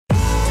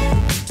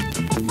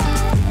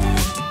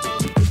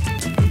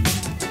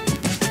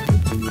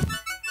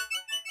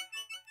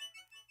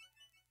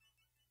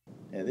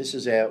Now this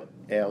is our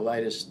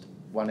latest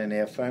one in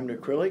our foamed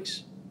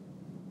acrylics.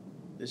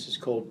 This is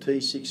called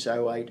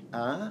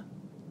T608R.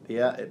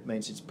 The R, it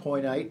means it's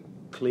 0.8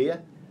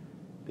 clear.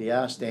 The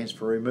R stands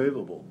for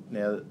removable.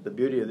 Now the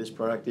beauty of this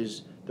product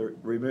is the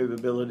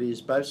removability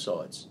is both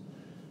sides.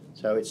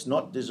 So it's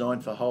not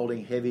designed for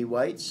holding heavy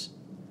weights.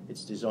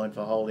 It's designed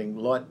for holding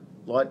light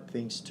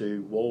things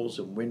to walls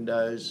and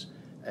windows,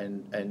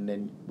 and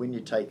then when you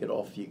take it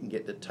off you can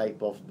get the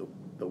tape off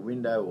the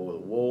window or the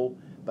wall,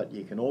 but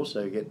you can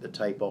also get the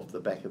tape off the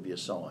back of your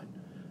sign.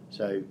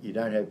 So you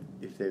don't have,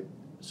 if they're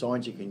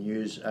signs you can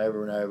use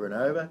over and over and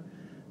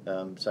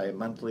over, say a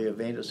monthly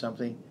event or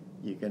something,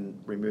 you can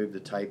remove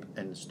the tape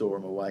and store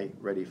them away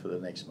ready for the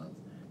next month.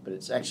 But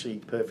it's actually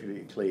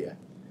perfectly clear.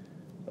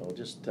 I'll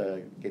just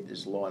get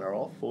this liner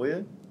off for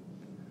you.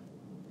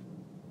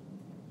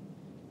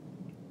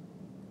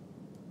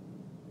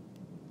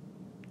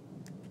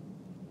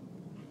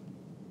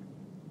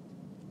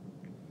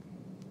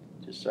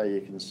 Just so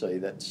you can see,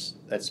 that's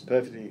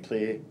perfectly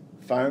clear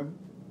foam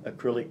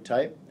acrylic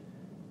tape,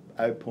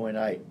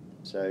 0.8.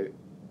 So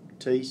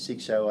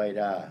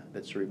T608R,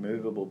 that's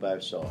removable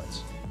both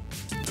sides.